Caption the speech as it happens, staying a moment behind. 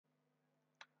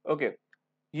Okay,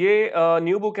 ये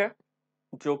new book है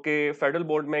जो कि फेडरल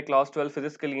बोर्ड में क्लास 12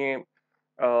 फिजिक्स के लिए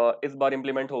इस बार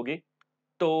इम्प्लीमेंट होगी।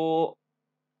 तो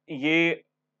ये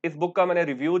इस बुक का मैंने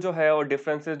रिव्यू जो है और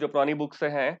डिफरेंसेस जो पुरानी बुक से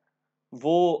हैं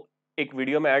वो एक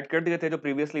वीडियो में ऐड कर दिए थे, जो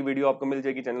प्रीवियसली वीडियो आपको मिल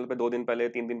जाएगी चैनल पे 2 दिन पहले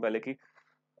 3 दिन पहले की।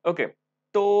 ओके,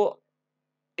 तो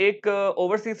एक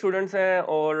ओवरसीज स्टूडेंट्स हैं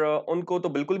और उनको तो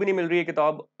बिल्कुल भी नहीं मिल रही है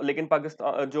किताब, लेकिन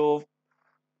पाकिस्तान जो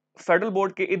फेडरल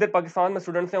बोर्ड के इधर पाकिस्तान में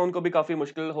स्टूडेंट्स हैं उनको भी काफी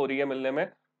मुश्किल हो रही है मिलने में।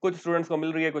 कुछ स्टूडेंट्स को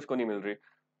मिल रही है, कुछ को नहीं मिल रही।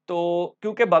 तो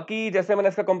क्योंकि बाकी जैसे मैंने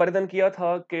इसका कंपैरिजन किया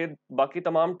था कि बाकी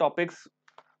तमाम टॉपिक्स,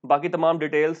 बाकी तमाम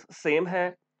डिटेल्स सेम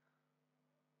है,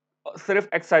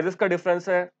 सिर्फ एक्सरसाइजेस का डिफरेंस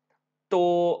है।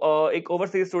 तो एक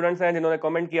ओवरसीज स्टूडेंट्स हैं जिन्होंने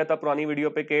कमेंट किया था पुरानी वीडियो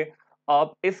पे कि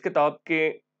आप इस किताब के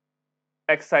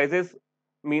exercises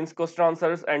means question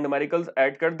answers and numericals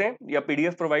add कर दें या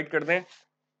पीडीएफ प्रोवाइड कर दें,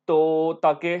 तो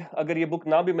ताकि अगर ये बुक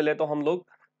ना भी मिले तो हम लोग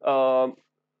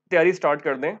तैयारी स्टार्ट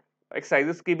कर दें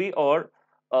एक्सरसाइजेस की भी और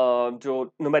जो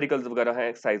न्यूमेरिकल्स वगैरह हैं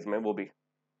एक्सरसाइज में वो भी।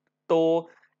 तो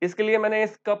इसके लिए मैंने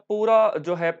इसका पूरा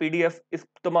जो है पीडीएफ, इस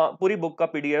तमाम पूरी बुक का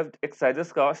पीडीएफ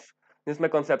एक्सरसाइजेस का, जिसमें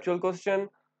कॉन्सेप्चुअल क्वेश्चन,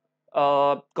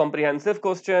 कॉम्प्रिहेंसिव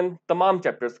क्वेश्चन, तमाम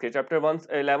चैप्टर्स के चैप्टर 1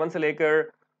 11 से लेकर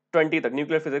 20 तक,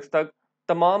 न्यूक्लियर फिजिक्स तक,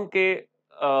 तमाम के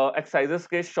एक्सरसाइजेस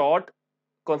के शॉर्ट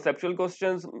कॉन्सेप्चुअल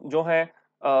क्वेश्चंस जो हैं,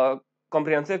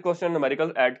 कॉम्प्रिहेंसिव क्वेश्चन,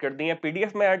 न्यूमेरिकल ऐड कर दिए हैं,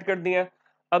 पीडीएफ में ऐड कर दिए हैं।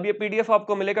 अब ये पीडीएफ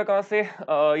आपको मिलेगा कहाँ से?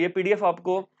 ये पीडीएफ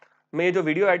आपको, मैं ये जो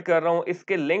वीडियो ऐड कर रहा हूँ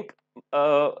इसके लिंक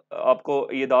आपको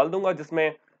ये डाल दूंगा,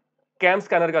 जिसमें कैम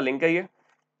स्कैनर का लिंक है ये,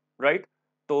 राइट?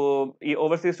 तो ये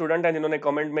ओवरसीज स्टूडेंट हैं जिन्होंने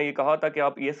कमेंट में ये कहा था कि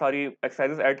आप ये सारी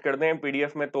एक्सरसाइजेस ऐड कर दें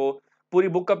पीडीएफ में। तो पूरी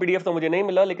बुक का पीडीएफ तो मुझे नहीं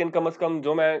मिला, लेकिन कम से कम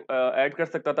जो मैं ऐड कर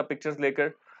सकता था पिक्चर्स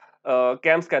लेकर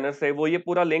कैम स्कैनर से, वो ये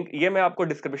पूरा लिंक ये मैं आपको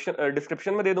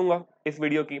डिस्क्रिप्शन में दे दूंगा इस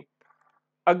वीडियो की।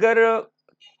 अगर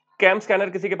कैम स्कैनर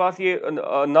किसी के पास ये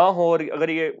ना हो और अगर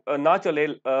ये ना चले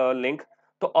लिंक,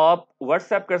 तो आप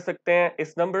व्हाट्सएप कर सकते हैं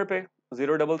इस नंबर पे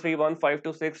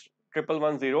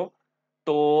 0331526110।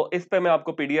 तो इस पे मैं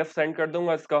आपको पीडीएफ सेंड कर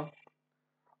दूंगा इसका।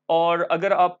 और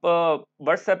अगर आप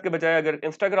व्हाट्सएप के बजाय अगर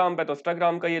इंस्टाग्राम पे, तो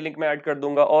इंस्टाग्राम का ये लिंक मैं ऐड कर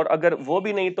दूंगा। और अगर वो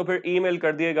भी नहीं तो फिर ईमेल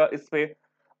कर दिएगा इस पे,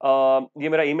 ये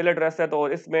मेरा ईमेल एड्रेस है, तो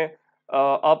इसमें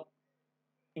आप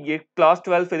ये क्लास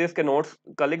 12 फिजिक्स के नोट्स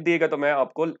का लिख दिएगा तो मैं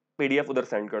आपको पीडीएफ उधर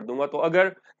सेंड कर दूंगा। तो अगर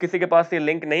किसी के पास ये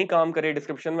लिंक नहीं काम करे,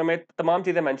 डिस्क्रिप्शन में मैं तमाम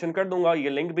चीजें मेंशन कर दूंगा, ये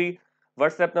लिंक भी,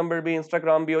 व्हाट्सएप नंबर भी,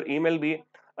 इंस्टाग्राम भी और ईमेल भी।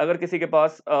 अगर किसी के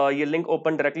पास ये लिंक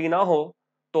ओपन डायरेक्टली ना हो,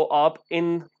 तो आप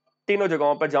इन तीनों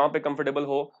जगहों पर जहां पे कंफर्टेबल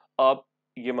हो आप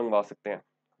ये मंगवा सकते हैं,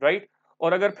 राइट?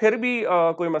 और अगर फिर भी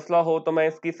कोई मसला हो तो मैं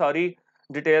इसकी सारी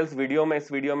डिटेल्स वीडियो में,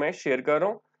 इस वीडियो में शेयर कर रहा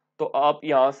हूँ, तो आप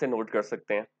यहाँ से नोट कर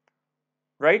सकते हैं,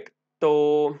 राइट?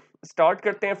 तो स्टार्ट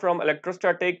करते हैं फ्रॉम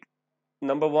इलेक्ट्रोस्टैटिक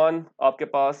नंबर 1। आपके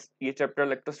पास ये चैप्टर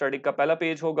इलेक्ट्रोस्टैटिक का पहला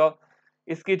पेज होगा।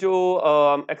 इसकी जो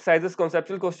एक्सरसाइजेस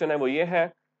कॉन्सेप्चुअल क्वेश्चन है वो ये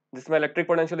है, जिसमें electric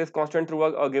potential is constant through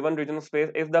a given reason of space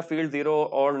if the field zero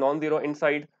और नॉन जीरो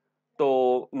इनसाइड।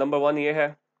 तो नंबर 1 ये है।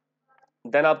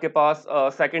 देन आपके पास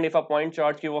second, if a point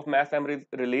charge Q of mass M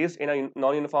released in a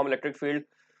non uniform electric field.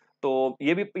 तो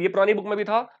ये भी, ये पुरानी बुक में भी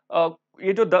था।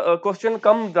 ये जो क्वेश्चन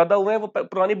कम ज्यादा हुए हैं वो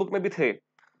पुरानी बुक में भी थे।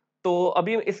 तो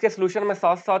अभी इसके सॉल्यूशन मैं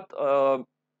साथ साथ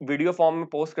वीडियो फॉर्म में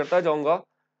पोस्ट करता जाऊंगा,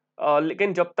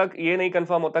 लेकिन जब तक ये नहीं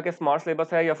कंफर्म होता कि स्मार्ट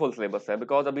सिलेबस है या फुल सिलेबस है,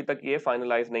 बिकॉज अभी तक ये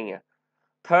फाइनलाइज नहीं है।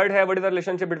 थर्ड है, what is the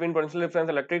relationship between potential difference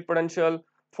electric potential.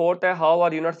 Fourth है, how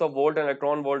are units of volt and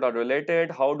electron volt are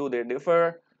related, how do they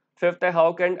differ. Fifth है,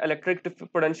 how can electric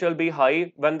potential B high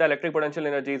when the electric potential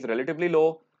energy is relatively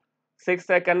low.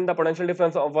 Sixth, can the potential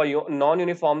difference of a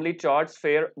non-uniformly charged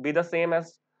sphere be the same as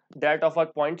that of a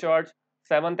point charge?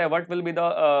 Seventh, what will be the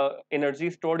energy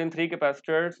stored in three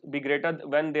capacitors be greater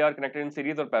when they are connected in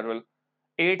series or parallel?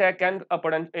 Eight, can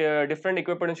different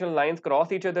equipotential lines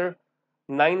cross each other?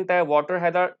 Ninth, water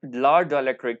has a large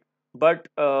dielectric, but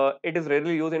it is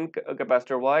rarely used in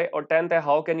capacitor. Why? और tenth है,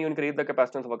 how can you increase the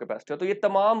capacitance of a capacitor? तो ये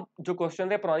तमाम जो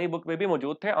question है पुरानी book में भी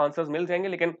मौजूद थे, आंसर्स मिल जाएंगे,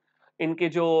 लेकिन इनके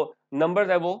जो नंबर्स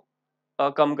है वो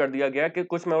कम कर दिया गया, कि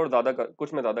कुछ में और ज्यादा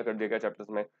कुछ में ज्यादा कर दिया गया चैप्टर्स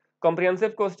में। Comprehensive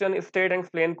question, state and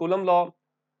explain coulomb law,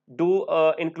 do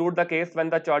include the case when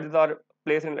the charges are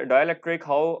placed in dielectric,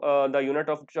 how the unit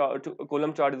of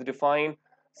coulomb charge is defined.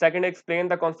 Second, explain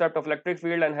the concept of electric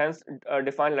field and hence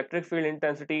define electric field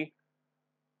intensity.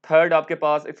 Third, आपके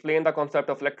पास explain the concept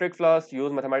of electric flux,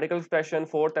 use mathematical expression.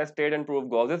 Fourth है, state and prove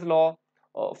Gauss's law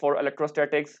for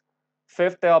electrostatics.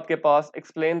 Fifth है आपके पास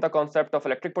explain the concept of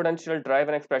electric potential, derive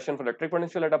an expression for electric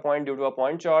potential at a point due to a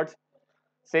point charge.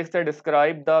 Sixth है,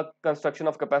 describe the construction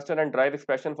of capacitor and derive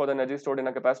expression for the energy stored in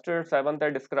a capacitor. Seventh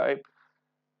है, describe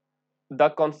the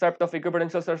concept of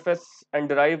equipotential surface and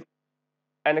derive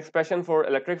an expression for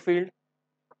electric field.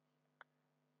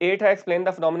 8 है explain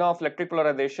the phenomena of electric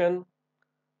polarisation.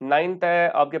 9th है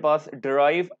आपके पास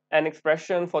derive an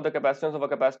expression for the capacitance of a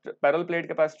capacitor parallel plate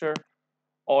capacitor.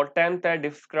 और 10th है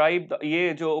describe,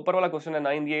 ये जो ऊपर वाला question है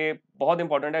 9, ये बहुत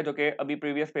इंपॉर्टेंट है, जो कि अभी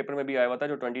प्रीवियस पेपर में भी आया हुआ था,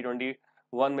 जो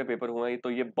 2021 में पेपर हुआ है, तो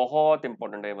ये बहुत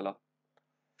इंपॉर्टेंट है ये वाला।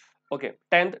 Okay,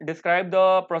 10th describe the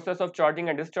process of charging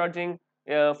and discharging.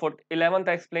 for 11th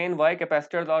explain why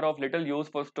capacitors are of little use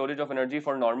for storage of energy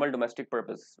for normal domestic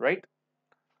purpose, right?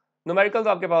 Numericals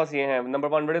आपके पास ये हैं। Number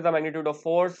 1, what is the magnitude of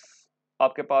force,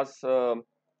 आपके पास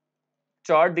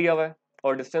chart दिया हुआ है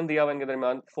और distance दिया हुआ है इनके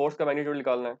दरमियान, फोर्स का मैग्नीट्यूड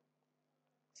निकालना है।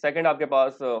 सेकंड आपके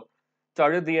पास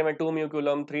चार्जेस दिए हुए 2 म्यू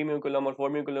कूलम, 3 म्यू कूलम और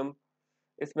 4 म्यू कूलम,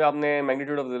 इसमें आपने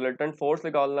मैग्नीट्यूड ऑफ रिजल्टेंट फोर्स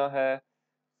निकालना है।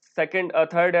 सेकंड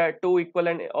थर्ड है 2 equal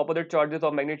and opposite charges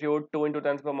of magnitude 2 into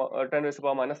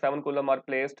 10⁻⁻⁷ coulomb are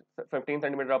placed 15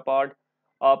 centimetre apart,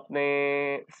 आपने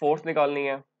फोर्स निकालनी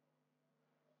है।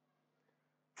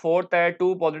 फोर्थ है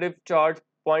 2 positive charge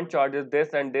point charges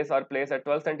this and this are place at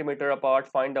 12 centimetre apart,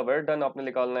 find the work done आपने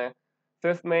निकालना है।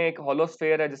 Fifth में एक होलो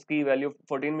sphere है जिसकी वैल्यू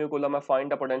 14 म्यू कूलम है,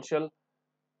 फाइंड द पोटेंशियल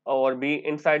और be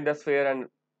inside the sphere and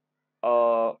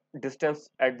distance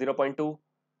eight 0.2।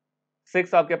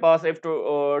 Six आपके पास if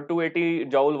 280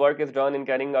 joule work is done in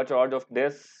carrying a charge of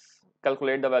this,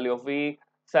 calculate the value of V।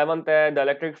 Seventh है the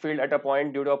electric field at a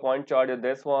point due to a point charge is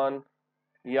this one,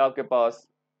 ये आपके पास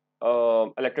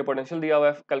electric potential दिया हुआ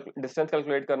है, distance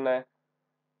calculate करना है।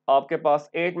 आपके पास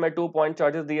 8 में 2 पॉइंट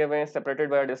चार्जेस दिए हुए हैं सेपरेटेड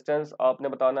बाय डिस्टेंस, आपने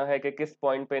बताना है कि किस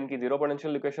पॉइंट पे इनकी जीरो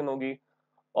पोटेंशियल लोकेशन होगी।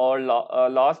 और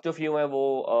लास्ट जो फ्यू है वो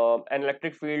an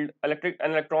electric field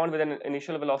an electron with an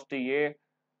initial velocity, ये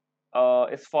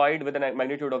is fired with a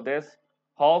magnitude of this,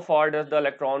 how far does the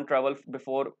electron travel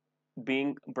before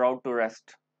being brought to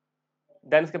rest।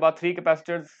 then इसके बाद 3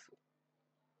 capacitors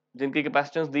जिनकी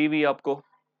capacitance दी हुई आपको,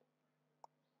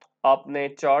 आपने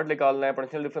charge निकालना है,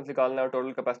 potential difference निकालना है और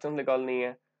टोटल कैपेसिटेंस निकालनी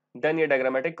है। देन ये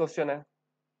डायग्रामेटिक क्वेश्चन है।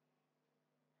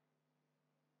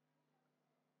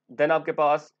 देन आपके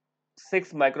पास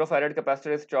 6 microfarad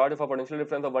capacitor is charge of a potential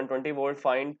difference of 120 volt,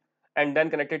 find and then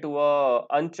connected to a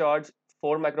अनचार्ज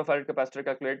 4 microfarad capacitor,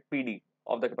 calculate PD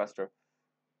of the capacitor.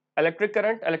 Electric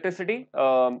current electricity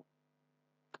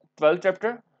 12th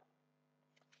chapter,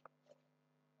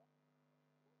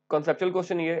 conceptual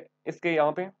question ये इसके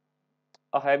यहाँ पे,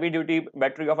 a heavy duty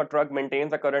battery of a truck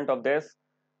maintains a current of this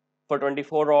for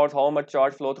 24 hours, how much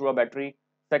charge flow through a battery।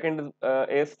 second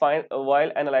is find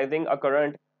while analyzing a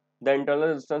current the internal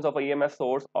resistance of a EMF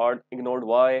source are ignored,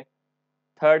 why।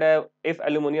 third if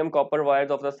aluminum copper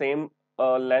wires of the same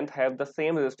length have the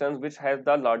same resistance which has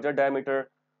the larger diameter।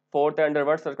 fourth under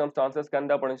what circumstances can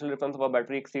the potential difference of a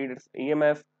battery exceed its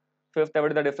EMF। fifth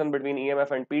what is the difference between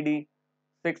EMF and PD।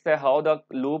 sixth how the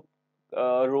loop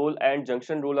rule and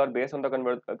junction rule are based on the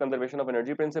conservation of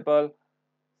energy principle।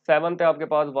 seventh है आपके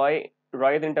पास why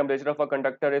rise in temperature of a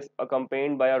conductor is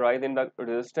accompanied by a rise in the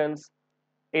resistance।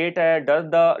 eight है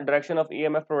does the direction of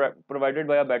EMF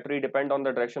provided by a battery depend on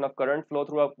the direction of current flow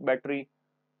through a battery।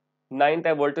 ninth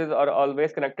है voltages are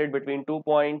always connected between 2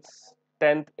 points।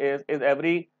 tenth is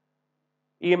every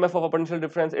EMF of a potential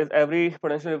difference is every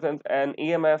potential difference an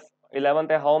EMF।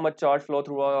 11th है how much charge flow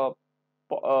through a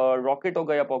rocket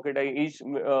होगा या pocket है each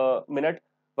minute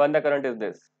when the current is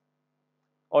this.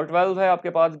 और 12 है आपके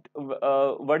पास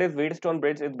what is Wheatstone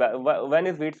bridge is when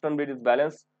is Wheatstone bridge is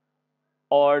balance,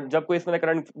 और जब कोई इसमें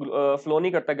करंट फ्लो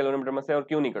नहीं करता गैल्वेनोमीटर में से और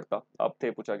क्यों नहीं करता,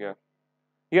 आपसे पूछा गया।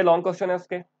 ये लॉन्ग क्वेश्चन है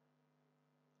इसके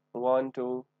 1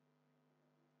 2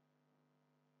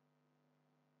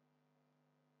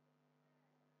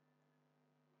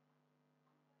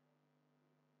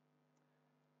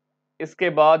 इसके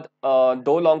बाद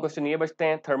दो लॉन्ग क्वेश्चन ये बचते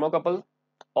हैं, थर्मोकपल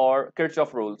और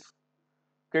किर्चॉफ रूल्स।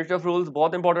 किर्चॉफ रूल्स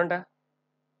बहुत इंपॉर्टेंट है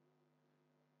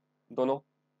दोनों,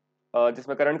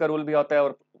 जिसमें करंट का रूल भी आता है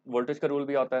और वोल्टेज का रूल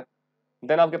भी आता है।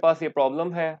 देन आपके पास ये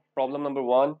प्रॉब्लम है, problem number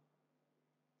 1,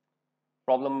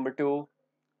 problem number 2,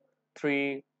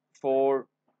 3 4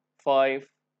 5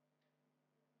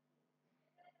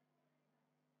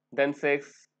 then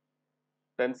 6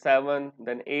 then 7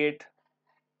 then 8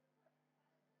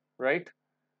 right.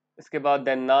 इसके बाद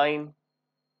then 9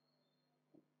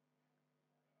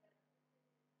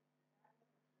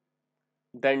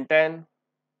 then 10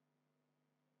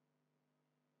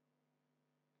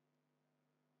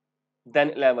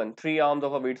 then 11, 3 arms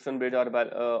of a Wheatstone bridge are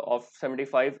of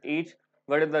 75 each,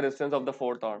 what is the resistance of the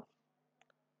fourth arm।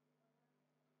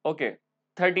 okay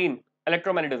 13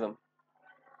 electromagnetism।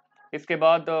 इसके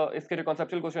बाद इसके जो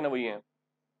conceptual question है वही है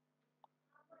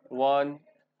 1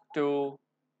 2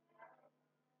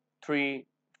 3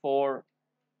 4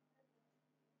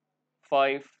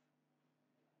 5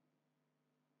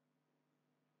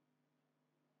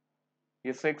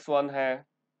 ये 6 1 है,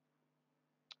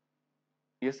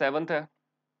 ये 7th है,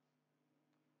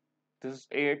 this is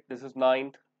 8, this is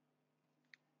 9th,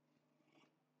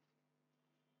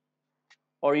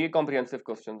 और ये कॉम्प्रिहेंसिव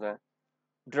क्वेश्चंस हैं।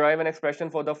 Derive an expression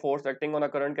for the force acting on a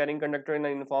current carrying conductor in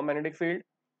an uniform magnetic field.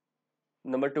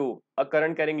 Number 2, a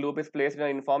current carrying loop is placed in an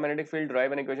uniform magnetic field.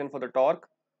 Derive an equation for the torque.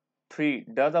 3,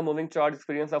 does a moving charge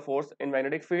experience a force in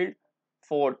magnetic field?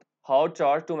 4th, how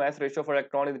charge to mass ratio for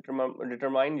electron is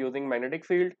determined using magnetic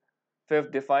field?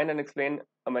 5th, define and explain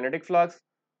a magnetic flux.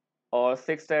 और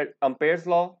 6th है Ampere's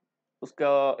law,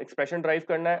 उसका expression drive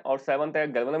करना है। और 7th है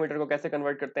galvanometer को कैसे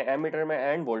convert करते हैं एमीटर में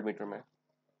एंड वोल्टमीटर में।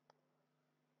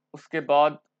 उसके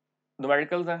बाद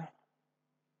न्यूमेरिकल्स हैं।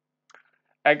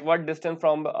 At what distance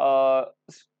from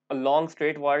a long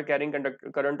straight wire carrying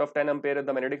current of 10 ampere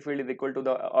the magnetic field is equal to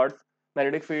the earth's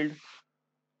magnetic field?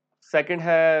 Second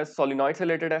है सोलिनॉइड से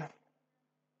रिलेटेड है।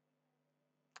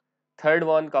 थर्ड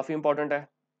वन काफी important है,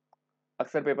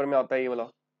 अक्सर पेपर में आता है ये वाला।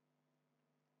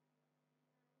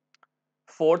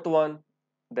 फोर्थ वन,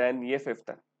 देन ये फिफ्थ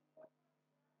है।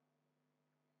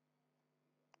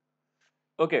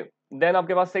 ओके, देन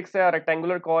आपके पास 6 है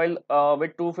रेक्टेंगुलर कॉइल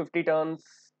विद 250 टर्न्स।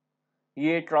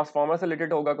 ये ट्रांसफार्मर से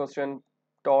रिलेटेड होगा क्वेश्चन।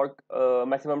 टॉर्क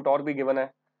मैक्सिमम टॉर्क भी गिवन है।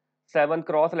 7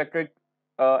 cross electric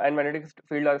and magnetic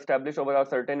field are established over a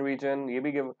certain reason, ये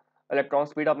भी गिव। इलेक्ट्रॉन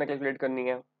स्पीड आपने कैलकुलेट करनी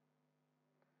है।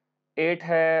 8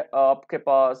 है आपके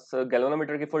पास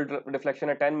गैल्वेनोमीटर की फुल डिफ्लेक्शन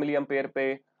है 10 मिली एम्पेयर पे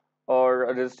और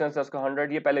रेजिस्टेंस है उसका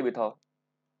 100, ये पहले भी था।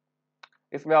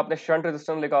 इसमें आपने शंट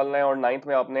रेजिस्टेंस निकालना है और 9th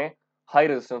में आपने हाई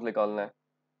रेजिस्टेंस निकालना है।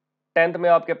 10th में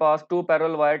आपके पास 2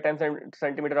 parallel wire 10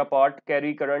 centimetre apart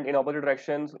carry current in opposite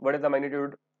directions, what is the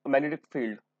magnitude magnetic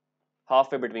field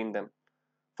half way between them.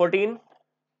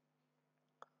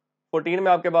 14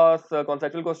 में आपके पास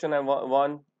कॉन्सेप्चुअल क्वेश्चन है।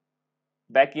 1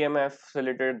 बैक ईएमएफ से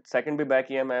रिलेटेड, सेकंड भी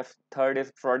back EMF, third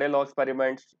is फ्राडे law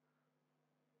experiments,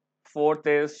 fourth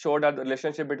is show that the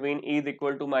relationship between E is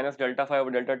equal to minus delta phi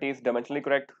over delta T is dimensionally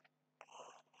correct.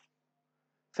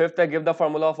 Fifth है give the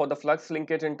formula for the flux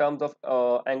linkage in terms of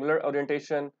angular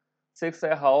orientation. Sixth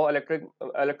है how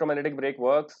electromagnetic brake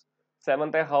works.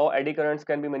 Seventh है how eddy currents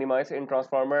can be minimized in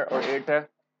transformer. और eighth है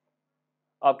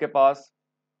आपके पास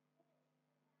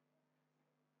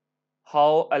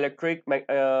how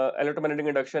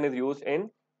electromagnetic induction is used in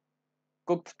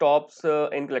cooked stops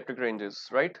in electric ranges,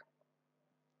 right?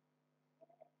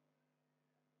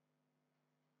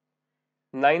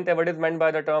 Ninth, what is meant by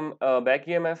the term back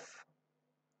EMF?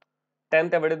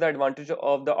 10th, what is the advantage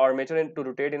of the armature to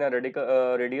rotate in a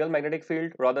radial magnetic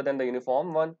field rather than the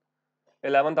uniform one?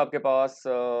 11th, आपके पास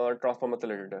transformer से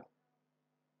related है।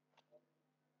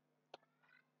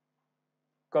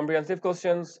 Comprehensive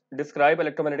questions: describe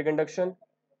electromagnetic induction.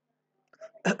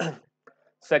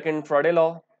 Second, Faraday law.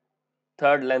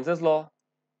 Third, Lenz's law.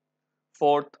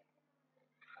 Fourth,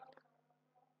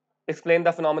 explain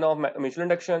the phenomena of mutual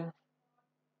induction.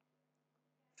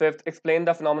 Fifth, explain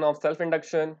the phenomena of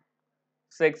self-induction.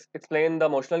 Sixth, explain the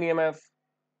motional EMF.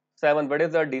 7, what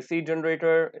is the DC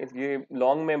generator? ये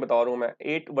long में बता रहा हूँ मैं।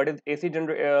 8, what is AC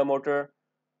motor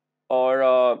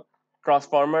और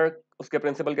transformer उसके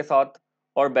principal के साथ,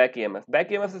 और बैक ईएमएफ।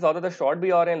 बैक ईएमएफ से ज़्यादातर शॉर्ट भी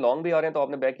आ रहे हैं, लॉन्ग भी आ रहे हैं, तो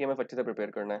आपने बैक ईएमएफ अच्छे से प्रिपेयर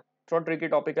करना है। थोड़ा ट्रिकी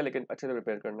टॉपिक है लेकिन अच्छे से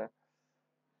प्रिपेयर करना है।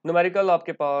 न्यूमेरिकल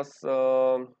आपके पास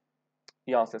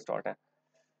यहाँ से स्टार्ट है।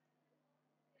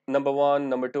 नंबर 1,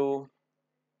 नंबर 2,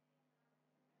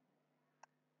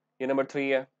 ये नंबर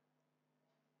 3 है,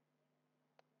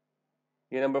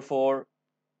 ये नंबर 4,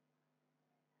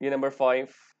 ये नंबर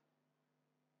 5,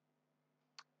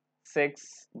 6,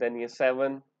 देन ये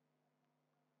 7,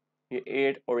 ये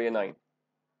 8 और ये 9।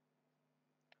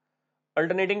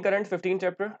 अल्टरनेटिंग करंट 15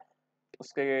 चैप्टर,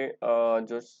 उसके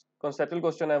जो कॉन्सेप्चुअल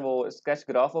क्वेश्चन है वो sketch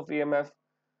graph of EMF,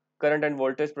 current end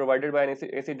voltage provided by N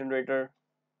AC generator,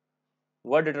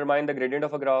 what determine the gradient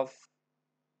of a graph,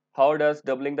 how does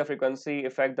doubling the frequency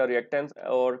effect the reactance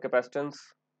और capacitance,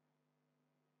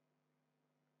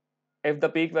 if the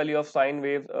peak value of sine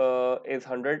wave is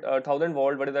 1000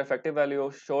 volt, what is the effective value,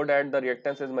 show that the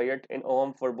reactance is measured in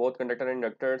ohm for both conductor and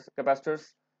inductors capacitors,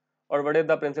 or what is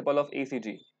the principle of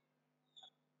ECG।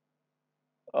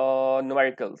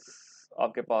 Numericals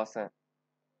आपके पास हैं।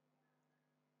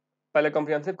 पहले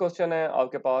comprehensive question है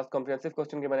आपके पास। Comprehensive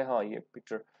question के मैंने, हाँ ये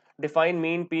picture, define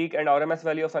mean peak and RMS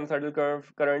value of sinusoidal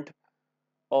curve current,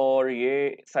 और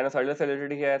ये साइनोसाइडल से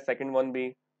रिलेटेड ही है। सेकंड वन भी,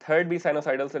 थर्ड भी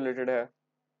साइनोसाइडल से रिलेटेड है।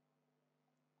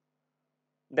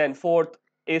 देन फोर्थ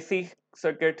एसी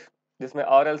सर्किट जिसमें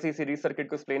आरएलसी सीरीज सर्किट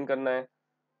को एक्सप्लेन करना है।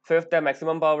 फिफ्थ है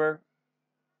मैक्सिमम पावर।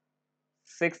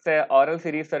 सिक्स्थ है आरएल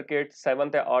सीरीज सर्किट।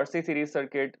 सेवंथ है आरसी सीरीज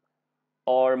सर्किट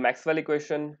और मैक्सवेल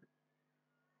इक्वेशन।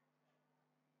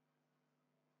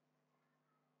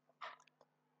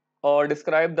 और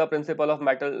describe the principle of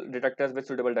metal detectors with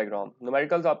suitable diagram.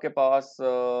 Numericals आपके पास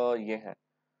ये हैं।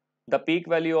 The peak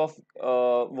value of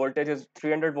voltage is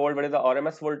 300 volt, what is the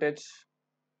RMS voltage,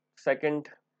 second,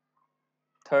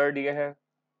 third ये है,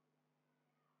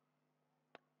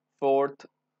 fourth,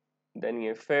 then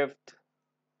ये fifth,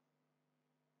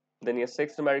 then ये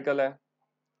six numerical है,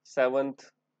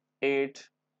 seventh, eight,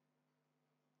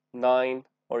 nine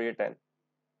और ये 10।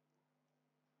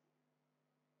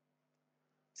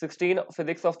 16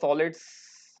 physics of solids,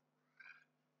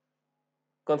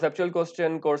 conceptual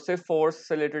question, coercive force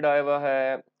से रिलेटेड आया हुआ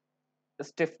है,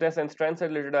 स्टिफनेस एंड स्ट्रेंथ से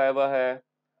रिलेटेड आया हुआ है,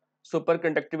 सुपर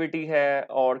कंडक्टिविटी है,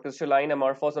 और क्रिस्टलाइन,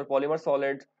 अमॉर्फस और polymer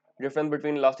solid, difference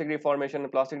between elastic deformation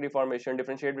and plastic deformation,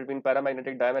 differentiate between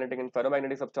paramagnetic, diamagnetic and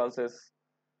ferromagnetic substances,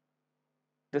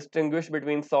 distinguish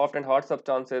between soft and hard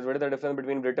substances, what is the difference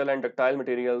between brittle and ductile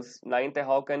materials, ninth है,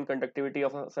 how can conductivity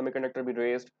of a semiconductor be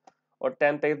raised, और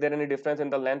 10th है, is there any difference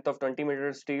in the length of 20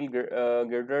 meter steel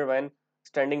girder when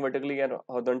standing vertically and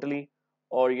horizontally,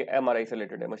 और ये MRI से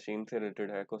related है, machine से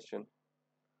related है question।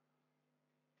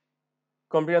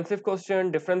 Comprehensive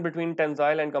question, difference between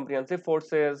tensile and comprehensive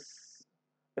forces,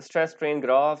 stress strain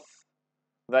graph,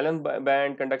 valence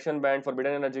band, conduction band,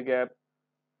 forbidden energy gap,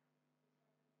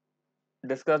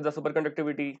 discuss the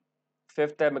superconductivity,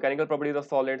 fifth है, mechanical properties of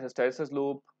solid, hysteresis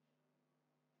loop,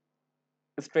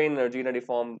 strain energy in a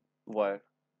deformed wire।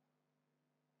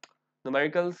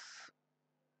 Numericals,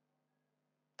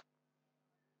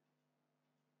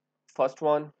 first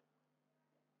one,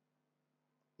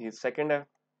 ये second है,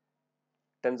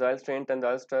 tensile strain,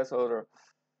 tensile stress और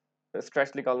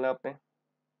stress निकालना है आपने।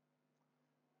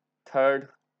 Third,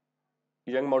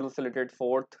 young model से related,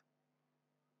 fourth,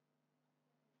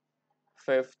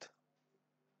 fifth,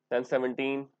 then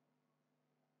 17,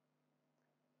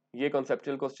 ये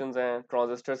conceptual questions हैं,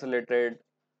 transistor से related,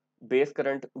 base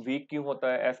current weak क्यों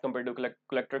होता है as compared to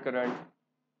collector current,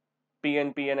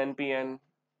 PN, PN, NPN,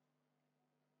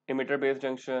 emitter base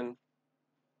junction,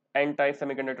 N type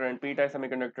semiconductor and P type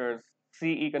semiconductors,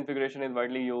 CE configuration is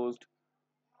widely used,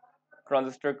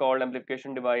 transistor called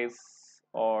amplification device,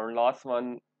 और last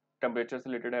one temperature से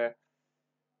related है,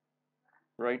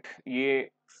 right? ये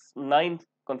 9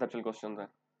 conceptual questions हैं।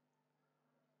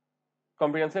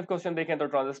 comprehensive question देखें तो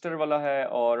transistor वाला है,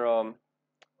 और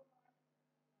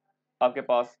आपके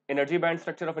पास energy band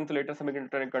structure of insulator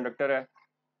semiconductor and conductor है,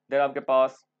 then आपके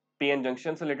पास PN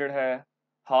junction से related है,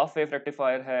 half wave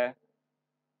rectifier है,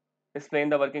 explain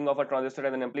the working of a transistor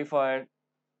as an amplifier,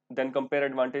 then compare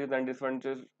advantages and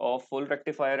disadvantages of full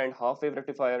rectifier and half wave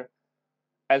rectifier,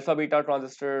 alpha beta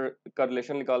transistor का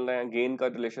relation निकालना है, gain का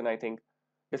relation I think,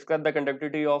 discuss the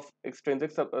conductivity of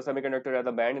extrinsic semiconductor as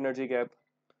a band energy gap।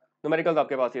 numericals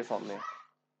आपके पास ये सामने है,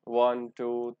 1 2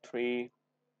 3,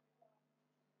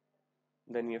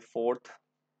 then ये fourth,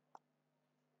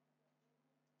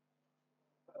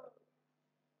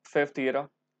 fifth ये रहा,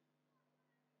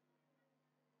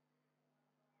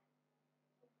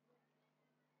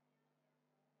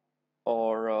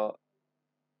 और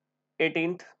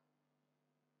 18th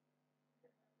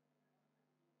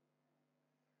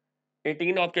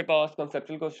 18 आपके पास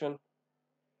conceptual question,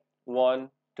 1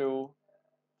 2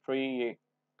 3 ये,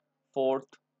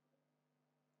 fourth,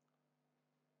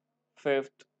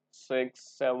 fifth, sixth,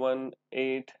 7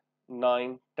 8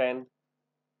 9 10,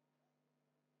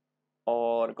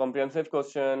 और comprehensive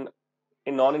question,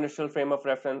 in non-inertial frame of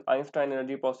reference, Einstein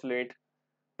energy postulate,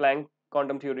 Planck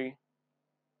quantum theory,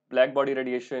 black body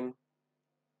radiation,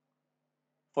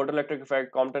 photoelectric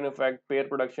effect, Compton effect, pair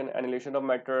production, annihilation of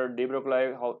matter, de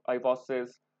Broglie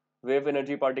hypothesis, wave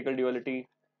energy particle duality,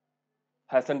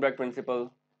 Heisenberg principle,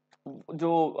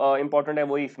 जो important है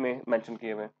वही इसमें mention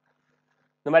किए हुए हैं।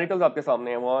 numericals आपके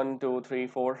सामने है, 1 2 3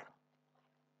 4,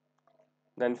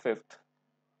 then fifth,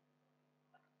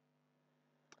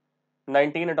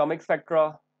 19 atomic spectra,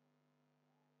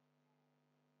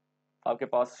 आपके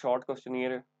पास short question ये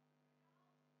है,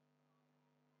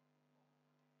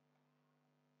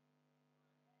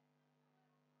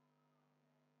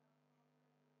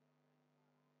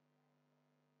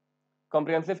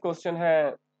 comprehensive question है,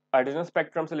 हाइड्रोजन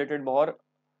स्पेक्ट्रम से रिलेटेड, बोहर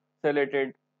से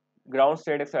related, ground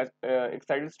state,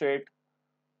 excited state,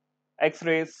 x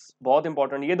race, बहुत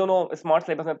इंपॉर्टेंट, ये दोनों स्मार्ट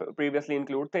सिलेबस में प्रीवियसली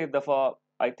इंक्लूड थे, इस दफ़ा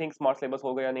आई थिंक स्मार्ट सिलेबस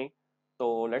हो गया नहीं,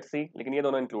 तो लेट्स सी, लेकिन ये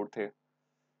दोनों इंक्लूड थे।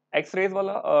 एक्स रेज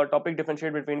वाला topic,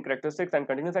 differentiate between characteristics and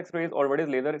continuous x raise, और what is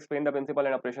laser, explain the principal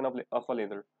and operation of a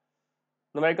laser.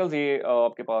 Numericals ये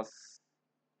आपके पास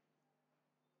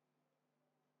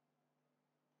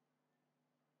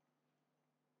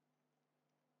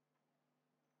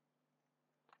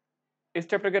इस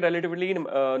चैप्टर के रिलेटिवली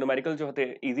न्यूमेरिकल जो थे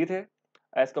इजी थे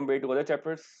as compare to other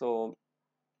chapters, सो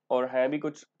और हैं भी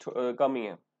कुछ कम ही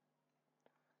है।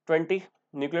 20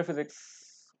 nuclear physics,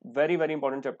 very very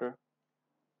important chapter.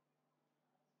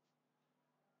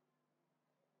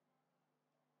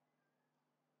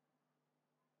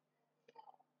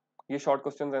 ये शॉर्ट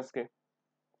क्वेश्चन है इसके।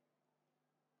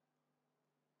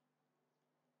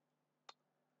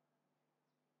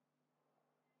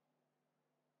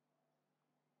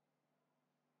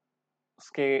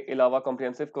 उसके अलावा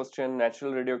comprehensive question,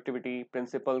 natural radioactivity,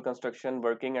 principal, construction,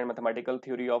 working and mathematical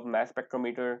theory of mass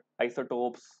spectrometer,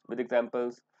 isotopes with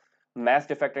examples, mass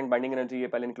defect and binding energy, ये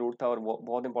पहले इंक्लूड था और वो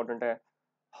बहुत इंपॉर्टेंट है।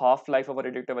 Half life of a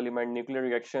radioactive element, nuclear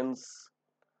reactions,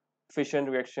 fission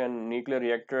reaction, nuclear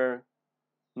reactor,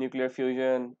 nuclear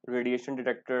fusion, radiation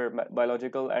detector,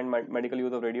 biological and medical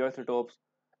use of radioisotopes,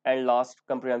 and last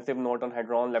comprehensive note on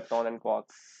hadron, lepton and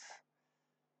quarks.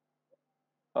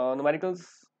 Numericals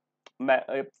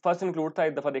first include था,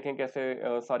 एक दफा देखें कैसे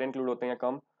सारे include होते हैं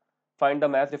कम। Find the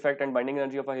mass effect and binding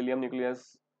energy of a helium nucleus,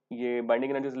 ये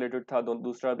binding energy से रिलेटेड था।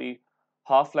 दूसरा भी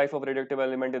half life of radioactive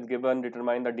element is given,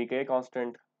 determine the decay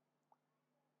constant.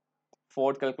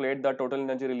 Fourth, calculate the total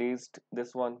energy released,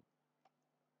 this one.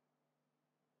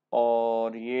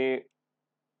 और ये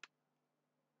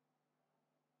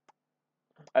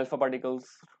alpha particles.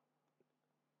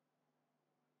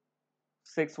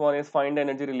 Six one is find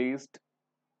energy released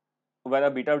when a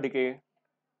beta decay.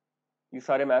 ये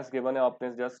सारे maths given है, आपने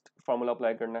just formula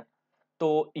apply करना है।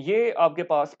 तो ये आपके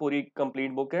पास पूरी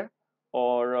कंप्लीट बुक है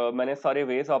और मैंने सारे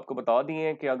वेज आपको बता दिए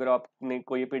हैं कि अगर आपने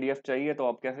कोई पीडीएफ चाहिए तो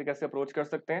आप कैसे कैसे अप्रोच कर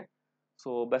सकते हैं।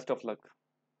 So best of luck.